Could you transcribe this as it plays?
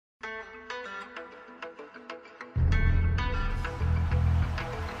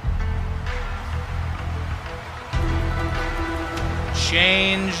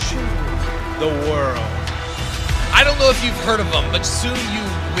change the world. I don't know if you've heard of them, but soon you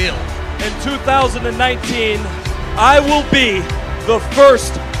will. In 2019, I will be the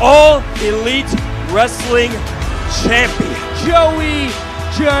first all-elite wrestling champion. Joey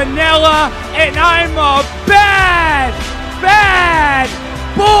Janela, and I'm a bad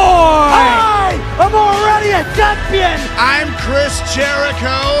boy! I'm already a champion! I'm Chris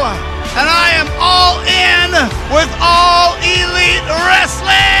Jericho, and I am all in with All Elite Wrestling!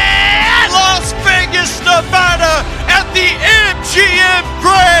 Las Vegas, Nevada, at the MGM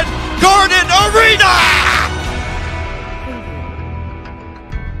Grand Garden Arena!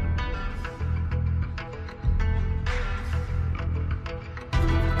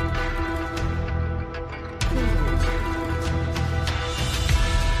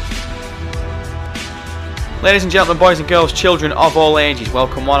 Ladies and gentlemen, boys and girls, children of all ages,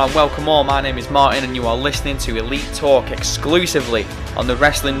 welcome one and welcome all. My name is Martin and you are listening to Elite Talk exclusively on the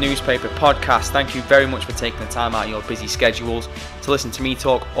Wrestling Newspaper Podcast. Thank you very much for taking the time out of your busy schedules to listen to me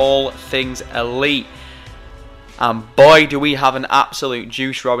talk all things Elite. And boy, do we have an absolute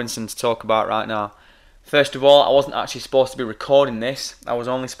Juice Robinson to talk about right now. First of all, I wasn't actually supposed to be recording this. I was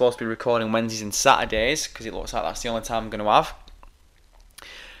only supposed to be recording Wednesdays and Saturdays because it looks like that's the only time I'm going to have.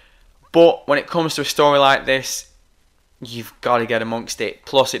 But when it comes to a story like this, you've got to get amongst it.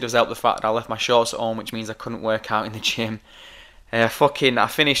 Plus, it does help the fact that I left my shorts at home, which means I couldn't work out in the gym. I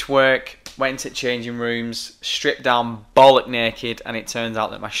finished work, went into changing rooms, stripped down, bollock naked, and it turns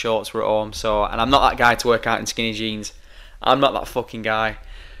out that my shorts were at home. And I'm not that guy to work out in skinny jeans. I'm not that fucking guy.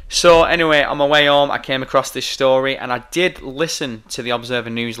 So anyway, on my way home, I came across this story, and I did listen to the Observer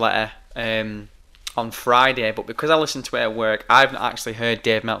newsletter on Friday, but because I listened to it at work, I've not actually heard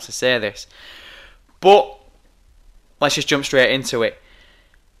Dave Meltzer say this. But let's just jump straight into it.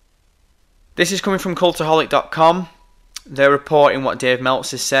 This is coming from Cultaholic.com. They're reporting what Dave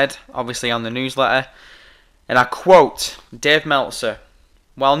Meltzer said, obviously on the newsletter. And I quote, Dave Meltzer,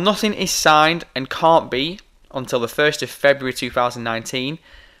 "While nothing is signed and can't be until the 1st of February 2019,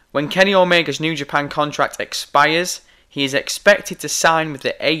 when Kenny Omega's New Japan contract expires, he is expected to sign with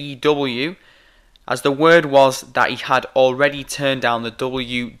the AEW, as the word was that he had already turned down the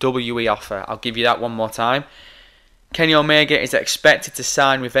WWE offer." I'll give you that one more time. Kenny Omega is expected to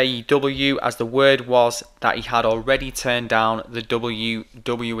sign with AEW, as the word was that he had already turned down the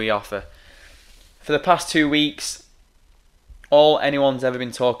WWE offer. For the past 2 weeks, all anyone's ever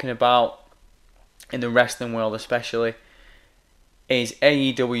been talking about, in the wrestling world especially, is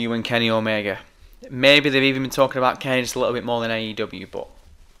AEW and Kenny Omega. Maybe they've even been talking about Kenny just a little bit more than AEW, but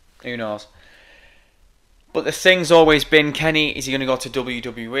who knows. But the thing's always been, Kenny, is he going to go to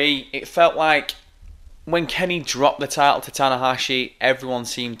WWE? It felt like when Kenny dropped the title to Tanahashi, everyone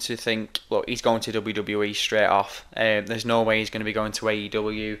seemed to think, look, he's going to WWE straight off. There's no way he's going to be going to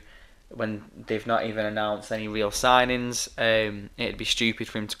AEW when they've not even announced any real signings. It'd be stupid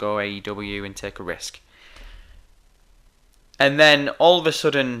for him to go AEW and take a risk. And then all of a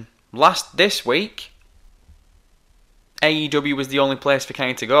sudden, this week, AEW was the only place for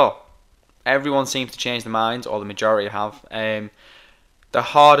Kenny to go. Everyone seems to change their minds, or the majority have. The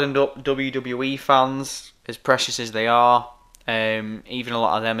hardened up WWE fans, as precious as they are, even a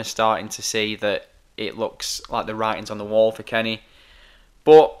lot of them are starting to see that it looks like the writing's on the wall for Kenny.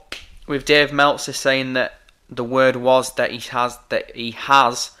 But with Dave Meltzer saying that the word was that he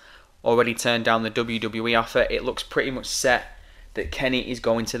has already turned down the WWE offer, it looks pretty much set that Kenny is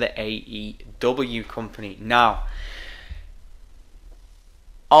going to the AEW company. Now,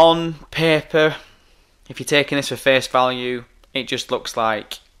 on paper, if you're taking this for face value, it just looks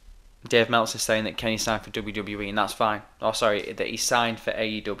like Dave Meltzer saying that Kenny signed for WWE, and that's fine. That he signed for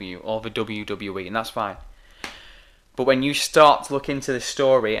AEW over WWE, and that's fine. But when you start to look into the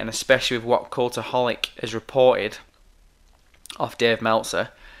story, and especially with what Cultaholic has reported off Dave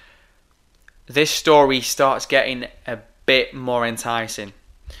Meltzer, this story starts getting a bit more enticing.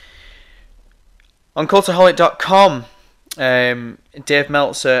 On Cultaholic.com, Dave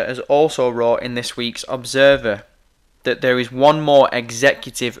Meltzer has also wrote in this week's Observer that there is one more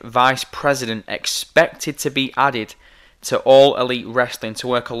executive vice president expected to be added to All Elite Wrestling to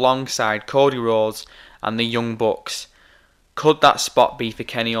work alongside Cody Rhodes and the Young Bucks. Could that spot be for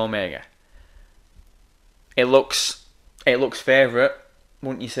Kenny Omega? It looks favourite,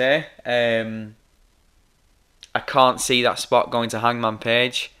 wouldn't you say? I can't see that spot going to Hangman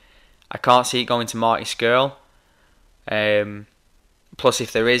Page. I can't see it going to Marty Scurll. Plus,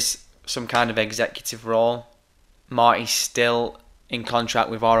 if there is some kind of executive role, Marty's still in contract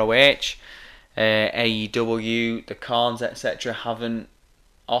with ROH. AEW, the Khans, etc. haven't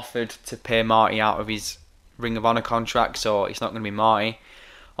offered to pay Marty out of his Ring of Honor contract, so it's not going to be Marty.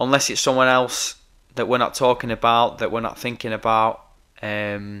 Unless it's someone else that we're not talking about, that we're not thinking about,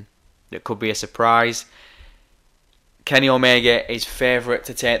 that could be a surprise. Kenny Omega is favourite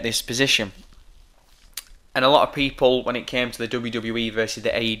to take this position. And a lot of people, when it came to the WWE versus the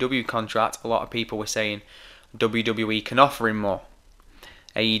AEW contract, a lot of people were saying WWE can offer him more.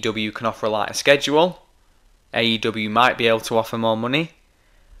 AEW can offer a lighter schedule. AEW might be able to offer more money.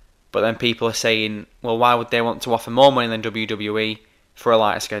 But then people are saying, well, why would they want to offer more money than WWE for a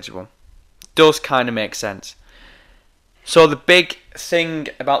lighter schedule? Does kind of make sense. So the big thing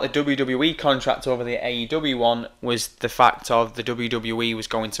about the WWE contract over the AEW one was the fact of the WWE was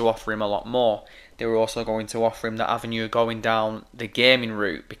going to offer him a lot more. They were also going to offer him the avenue of going down the gaming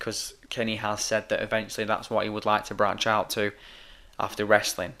route, because Kenny has said that eventually that's what he would like to branch out to after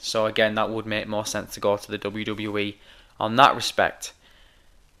wrestling. So again, that would make more sense to go to the WWE on that respect.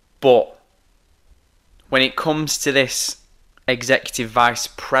 But when it comes to this executive vice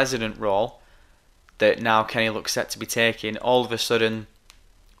president role that now Kenny looks set to be taking, all of a sudden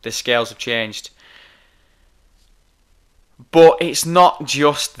the scales have changed. But it's not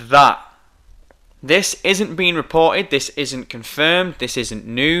just that. This isn't being reported, this isn't confirmed, this isn't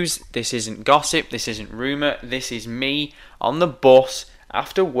news, this isn't gossip, this isn't rumour. This is me on the bus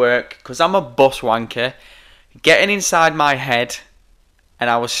after work, because I'm a bus wanker, getting inside my head, and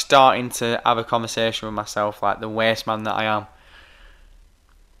I was starting to have a conversation with myself like the waste man that I am.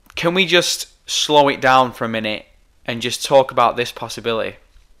 Can we just slow it down for a minute and just talk about this possibility?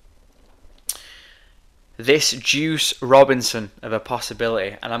 This Juice Robinson of a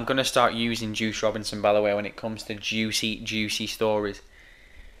possibility, and I'm going to start using Juice Robinson, by the way, when it comes to juicy stories.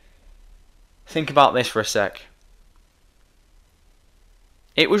 Think about this for a sec.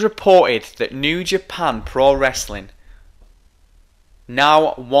 It was reported that New Japan Pro Wrestling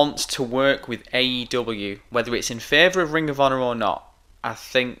now wants to work with AEW, whether it's in favour of Ring of Honor or not. I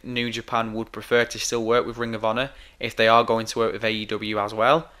think New Japan would prefer to still work with Ring of Honor if they are going to work with AEW as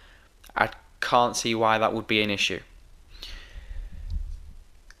well. I can't see why that would be an issue.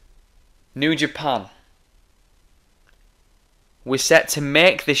 New Japan was set to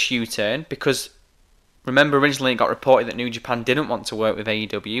make this U-turn because, remember, originally it got reported that New Japan didn't want to work with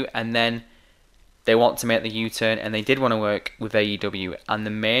AEW, and then they want to make the U-turn and they did want to work with AEW, and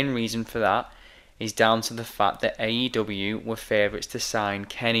the main reason for that is down to the fact that AEW were favourites to sign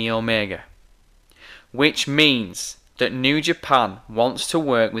Kenny Omega, which means that New Japan wants to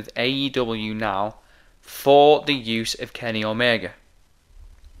work with AEW now for the use of Kenny Omega.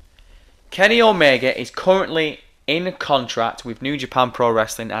 Kenny Omega is currently in a contract with New Japan Pro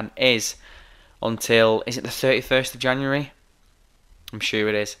Wrestling and is until, is it the 31st of January? I'm sure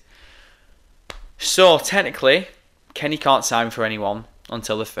it is. So technically, Kenny can't sign for anyone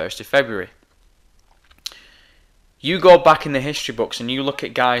until the 1st of February. You go back in the history books and you look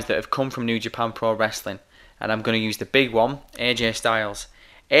at guys that have come from New Japan Pro Wrestling, and I'm going to use the big one, AJ Styles.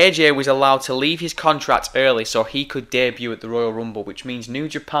 AJ was allowed to leave his contract early so he could debut at the Royal Rumble, which means New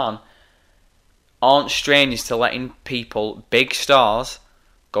Japan aren't strangers to letting people, big stars,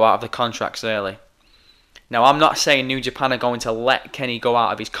 go out of the contracts early. Now, I'm not saying New Japan are going to let Kenny go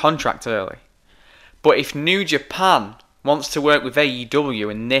out of his contract early, but if New Japan wants to work with AEW,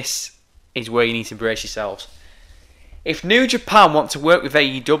 and this is where you need to brace yourselves, if New Japan want to work with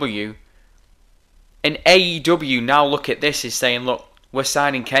AEW, and AEW now look at this as saying, look, we're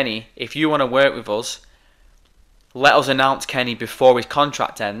signing Kenny, if you want to work with us, let us announce Kenny before his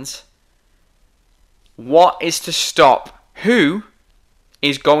contract ends. What is to stop? Who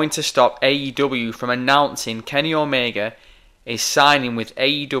is going to stop AEW from announcing Kenny Omega is signing with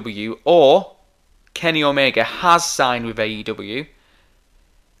AEW, or Kenny Omega has signed with AEW?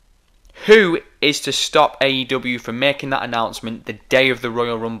 Who is to stop AEW from making that announcement the day of the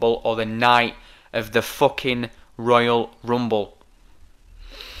Royal Rumble or the night of the fucking Royal Rumble?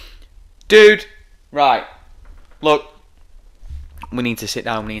 Dude, right, look, we need to sit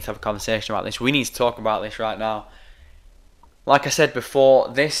down, we need to have a conversation about this, we need to talk about this right now. Like I said before,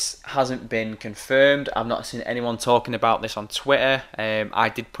 this hasn't been confirmed. I've not seen anyone talking about this on Twitter. I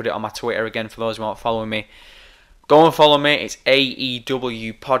did put it on my Twitter again for those who aren't following me. Go and follow me, it's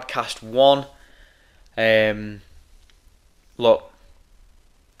AEW Podcast 1. Look,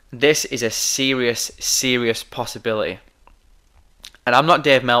 this is a serious possibility. And I'm not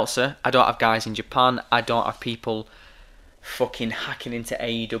Dave Meltzer. I don't have guys in Japan. I don't have people fucking hacking into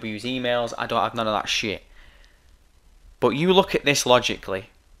AEW's emails. I don't have none of that shit. But you look at this logically.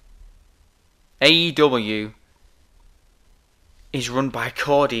 AEW is run by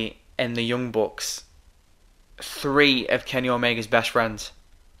Cody and the Young Bucks, 3 of Kenny Omega's best friends,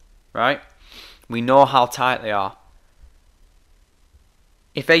 right? We know how tight they are.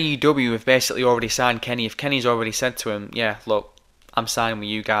 If AEW have basically already signed Kenny, if Kenny's already said to him, yeah, look, I'm signing with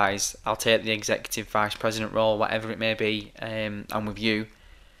you guys, I'll take the executive vice president role, whatever it may be, I'm with you.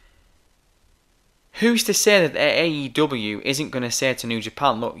 Who's to say that AEW isn't going to say to New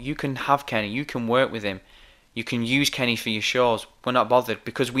Japan, look, you can have Kenny, you can work with him, you can use Kenny for your shows, we're not bothered,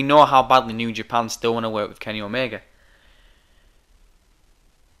 because we know how badly New Japan still want to work with Kenny Omega.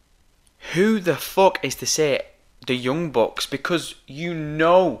 Who the fuck is to say the Young Bucks, because you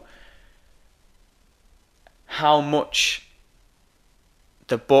know how much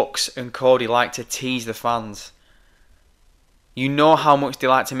the Bucks and Cody like to tease the fans. You know how much they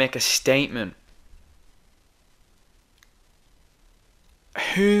like to make a statement.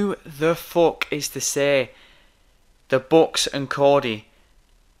 Who the fuck is to say the Bucks and Cody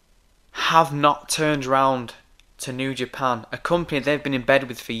have not turned round to New Japan, a company they've been in bed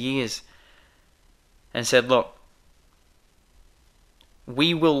with for years, and said, look,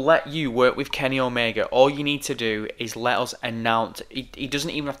 we will let you work with Kenny Omega. All you need to do is let us announce. He doesn't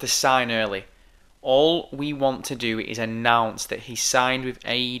even have to sign early. All we want to do is announce that he signed with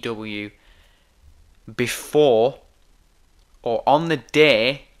AEW before or on the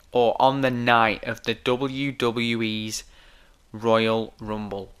day or on the night of the WWE's Royal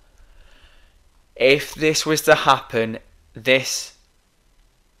Rumble. If this was to happen, this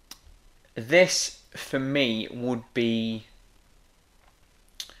for me would be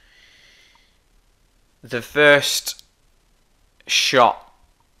the first shot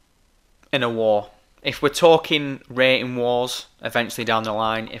in a war. If we're talking rating wars eventually down the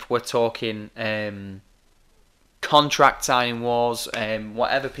line, if we're talking contract signing wars,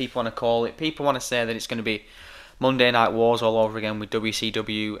 whatever people want to call it, people want to say that it's going to be Monday Night Wars all over again with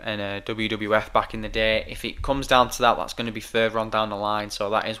WCW and WWF back in the day. If it comes down to that, that's going to be further on down the line, so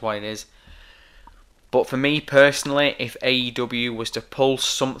that is what it is. But for me personally, if AEW was to pull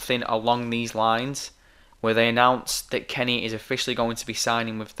something along these lines, where they announce that Kenny is officially going to be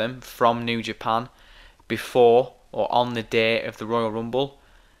signing with them from New Japan before or on the day of the Royal Rumble,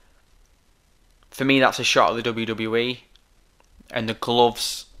 for me that's a shot at the WWE, and the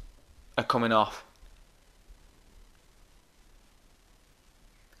gloves are coming off.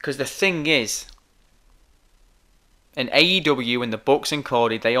 Because the thing is, and AEW and the Bucks and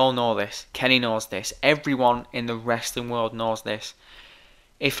Cody, they all know this. Kenny knows this. Everyone in the wrestling world knows this.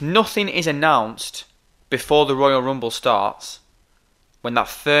 If nothing is announced before the Royal Rumble starts, when that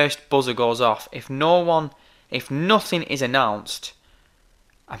first buzzer goes off, if nothing is announced,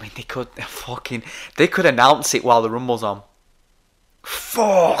 I mean, they could announce it while the Rumble's on.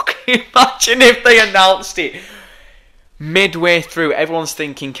 Fuck! Imagine if they announced it midway through. Everyone's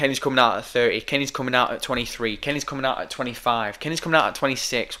thinking Kenny's coming out at 30, Kenny's coming out at 23, Kenny's coming out at 25, Kenny's coming out at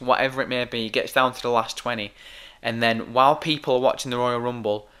 26, whatever it may be. It gets down to the last 20, and then while people are watching the Royal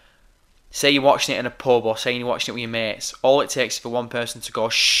Rumble, say you're watching it in a pub or say you're watching it with your mates, all it takes is for one person to go,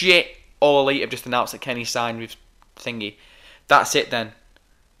 shit, All Elite have just announced that Kenny signed with thingy. That's it then.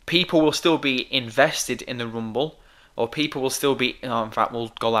 People will still be invested in the Rumble, or people will still be, in fact,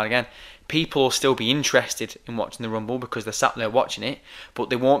 we'll go that again. People will still be interested in watching the Rumble because they're sat there watching it, but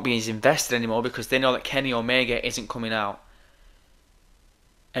they won't be as invested anymore because they know that Kenny Omega isn't coming out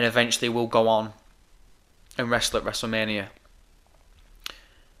and eventually will go on and wrestle at WrestleMania.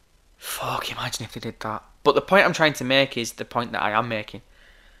 Fuck, imagine if they did that. But the point I'm trying to make is the point that I am making.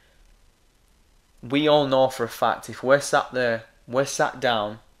 We all know for a fact, if we're sat there, we're sat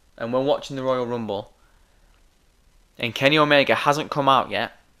down and we're watching the Royal Rumble and Kenny Omega hasn't come out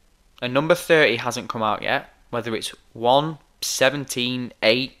yet, and number 30 hasn't come out yet, whether it's 1, 17,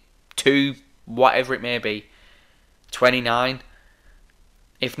 8, 2, whatever it may be, 29.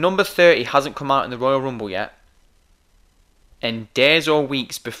 If number 30 hasn't come out in the Royal Rumble yet, and days or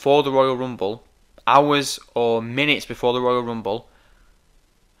weeks before the Royal Rumble, hours or minutes before the Royal Rumble,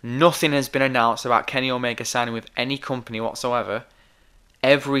 nothing has been announced about Kenny Omega signing with any company whatsoever,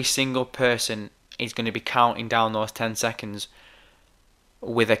 every single person is going to be counting down those 10 seconds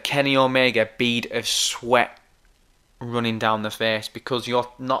with a Kenny Omega bead of sweat running down the face, because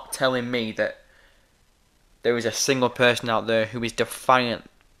you're not telling me that there is a single person out there who is defiant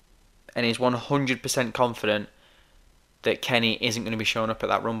and is 100% confident that Kenny isn't going to be showing up at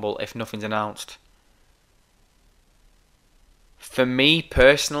that Rumble if nothing's announced. For me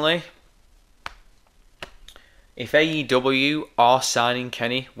personally, if AEW are signing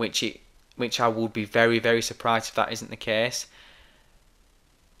Kenny, which I would be very, very surprised if that isn't the case,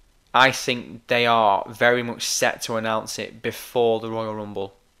 I think they are very much set to announce it before the Royal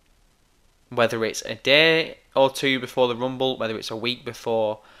Rumble. Whether it's a day or two before the Rumble, whether it's a week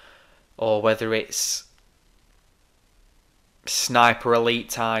before, or whether it's Sniper Elite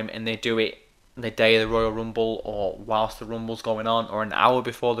time and they do it the day of the Royal Rumble or whilst the Rumble's going on or an hour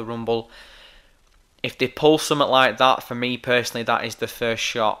before the Rumble. If they pull something like that, for me personally, that is the first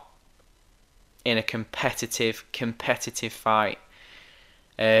shot in a competitive fight.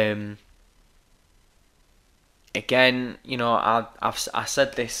 Again, you know, I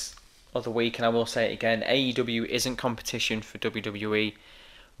said this other week and I will say it again. AEW isn't competition for WWE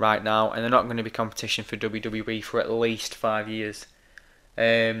right now, and they're not going to be competition for WWE for at least 5 years.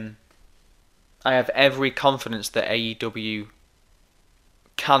 I have every confidence that AEW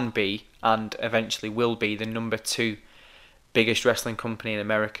can be and eventually will be the number 2 biggest wrestling company in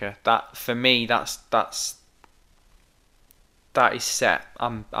America. That, for me, that is set.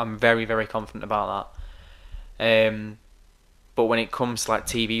 I'm very, very confident about that. But when it comes to like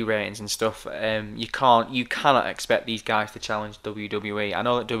TV ratings and stuff, you cannot expect these guys to challenge WWE. I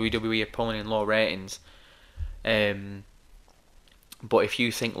know that WWE are pulling in low ratings, but if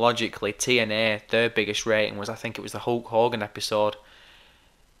you think logically, TNA, their biggest rating was, I think it was the Hulk Hogan episode,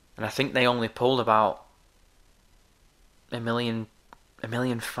 and I think they only pulled about 1.5 million.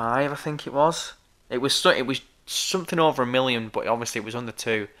 I think it was. It was something over 1 million, but obviously it was under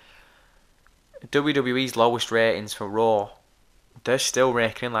 2. WWE's lowest ratings for Raw, they're still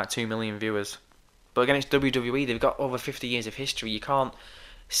raking in like 2 million viewers. But again, it's WWE, they've got over 50 years of history. You can't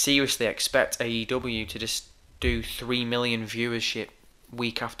seriously expect AEW to just do 3 million viewership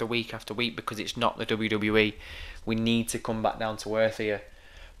week after week after week, because it's not the WWE. We need to come back down to earth here.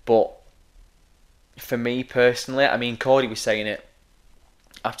 But for me personally, I mean, Cody was saying it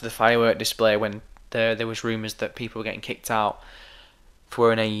after the firework display when there was rumours that people were getting kicked out for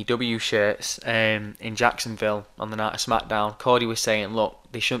wearing AEW shirts in Jacksonville on the night of SmackDown. Cody was saying, look,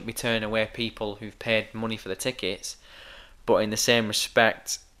 they shouldn't be turning away people who've paid money for the tickets, but in the same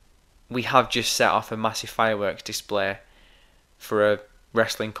respect, we have just set off a massive fireworks display for a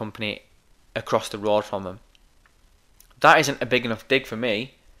wrestling company across the road from them. That isn't a big enough dig for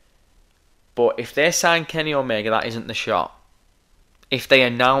me, but if they sign Kenny Omega, that isn't the shot. If they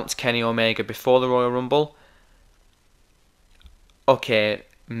announce Kenny Omega before the Royal Rumble, okay,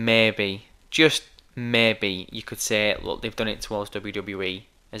 maybe, just maybe, you could say, look, they've done it towards WWE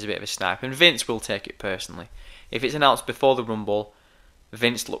as a bit of a snipe, and Vince will take it personally. If it's announced before the Rumble,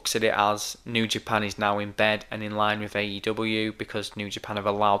 Vince looks at it as New Japan is now in bed and in line with AEW because New Japan have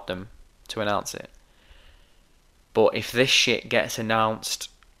allowed them to announce it. But if this shit gets announced,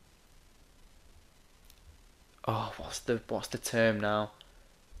 what's the term now?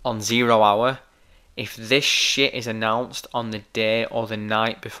 On 0 hour. If this shit is announced on the day or the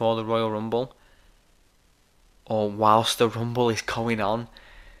night before the Royal Rumble, or whilst the Rumble is going on,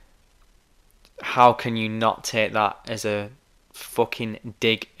 how can you not take that as a fucking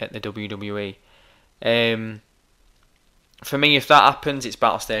dig at the WWE? For me, if that happens, it's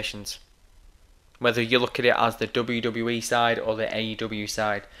Battle Stations. Whether you look at it as the WWE side or the AEW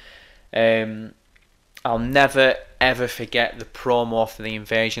side. I'll never ever forget the promo for the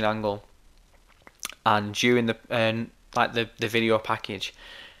Invasion angle. And during the video package,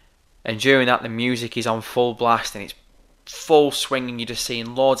 and during that the music is on full blast and it's full swing, and you're just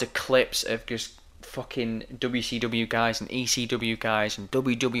seeing loads of clips of just fucking WCW guys and ECW guys and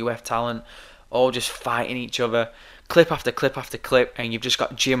WWF talent all just fighting each other, clip after clip after clip, and you've just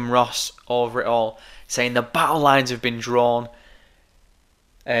got Jim Ross over it all saying the battle lines have been drawn.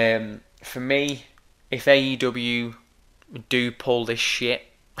 For me, if AEW do pull this shit,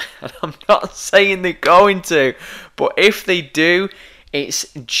 and I'm not saying they're going to, but if they do,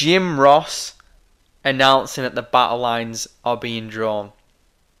 it's Jim Ross announcing that the battle lines are being drawn.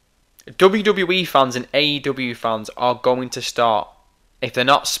 WWE fans and AEW fans are going to start, if they're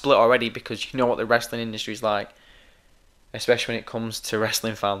not split already, because you know what the wrestling industry is like, especially when it comes to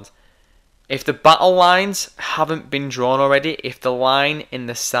wrestling fans. If the battle lines haven't been drawn already, if the line in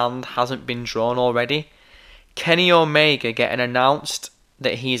the sand hasn't been drawn already, Kenny Omega getting announced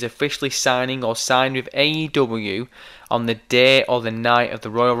that he is officially signing or signed with AEW on the day or the night of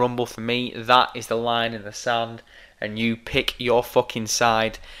the Royal Rumble, for me, that is the line in the sand, and you pick your fucking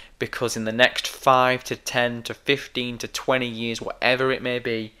side, because in the next 5 to 10 to 15 to 20 years, whatever it may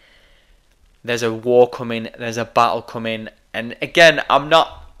be, there's a war coming, there's a battle coming. And again, I'm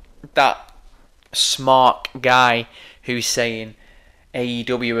not that smart guy who's saying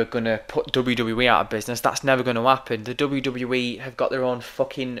AEW are going to put WWE out of business. That's never going to happen. The WWE have got their own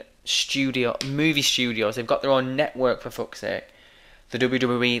fucking movie studios. They've got their own network, for fuck's sake. The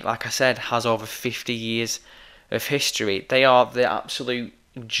WWE, like I said, has over 50 years of history. They are the absolute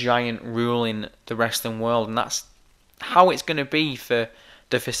giant ruling the wrestling world, and that's how it's going to be for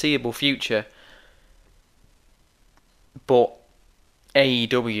the foreseeable future. But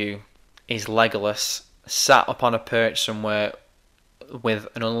AEW is Legolas, sat upon a perch somewhere with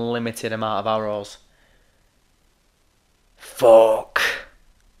an unlimited amount of arrows. Fuck.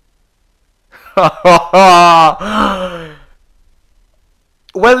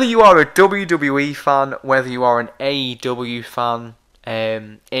 Whether you are a WWE fan, whether you are an AEW fan,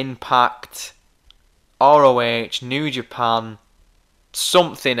 Impact, ROH, New Japan,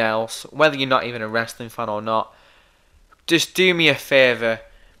 something else, whether you're not even a wrestling fan or not, just do me a favour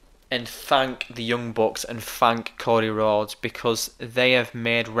and thank the Young Bucks and thank Cody Rhodes, because they have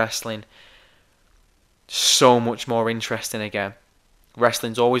made wrestling so much more interesting again.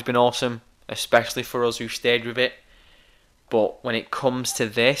 Wrestling's always been awesome, especially for us who stayed with it. But when it comes to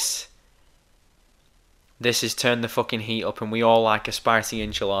this has turned the fucking heat up, and we all like a spicy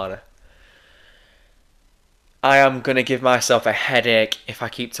enchilada. I am going to give myself a headache if I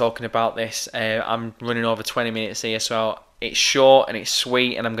keep talking about this. I'm running over 20 minutes here, so it's short and it's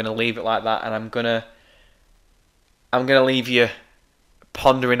sweet, and I'm going to leave it like that, and I'm going to leave you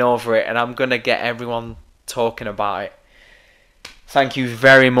pondering over it, and I'm going to get everyone talking about it. Thank you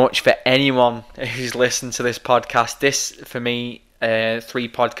very much for anyone who's listened to this podcast. This, for me, 3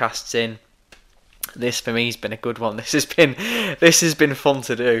 podcasts in, this for me has been a good one. This has been fun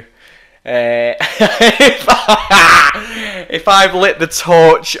to do. If I've lit the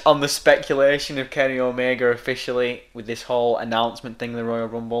torch on the speculation of Kenny Omega officially with this whole announcement thing, the Royal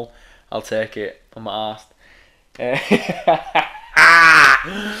Rumble, I'll take it. I'm arsed.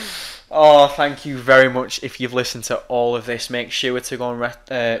 Oh, thank you very much. If you've listened to all of this, make sure to go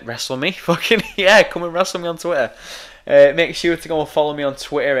and wrestle me. Fucking yeah, come and wrestle me on Twitter. Make sure to go and follow me on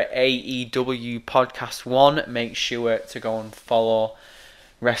Twitter at AEW Podcast 1. Make sure to go and follow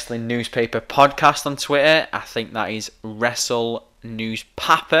Wrestling Newspaper Podcast on Twitter. I think that is Wrestle News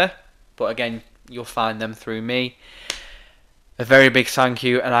Papa, but again, you'll find them through me. A very big thank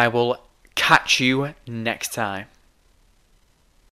you, and I will catch you next time.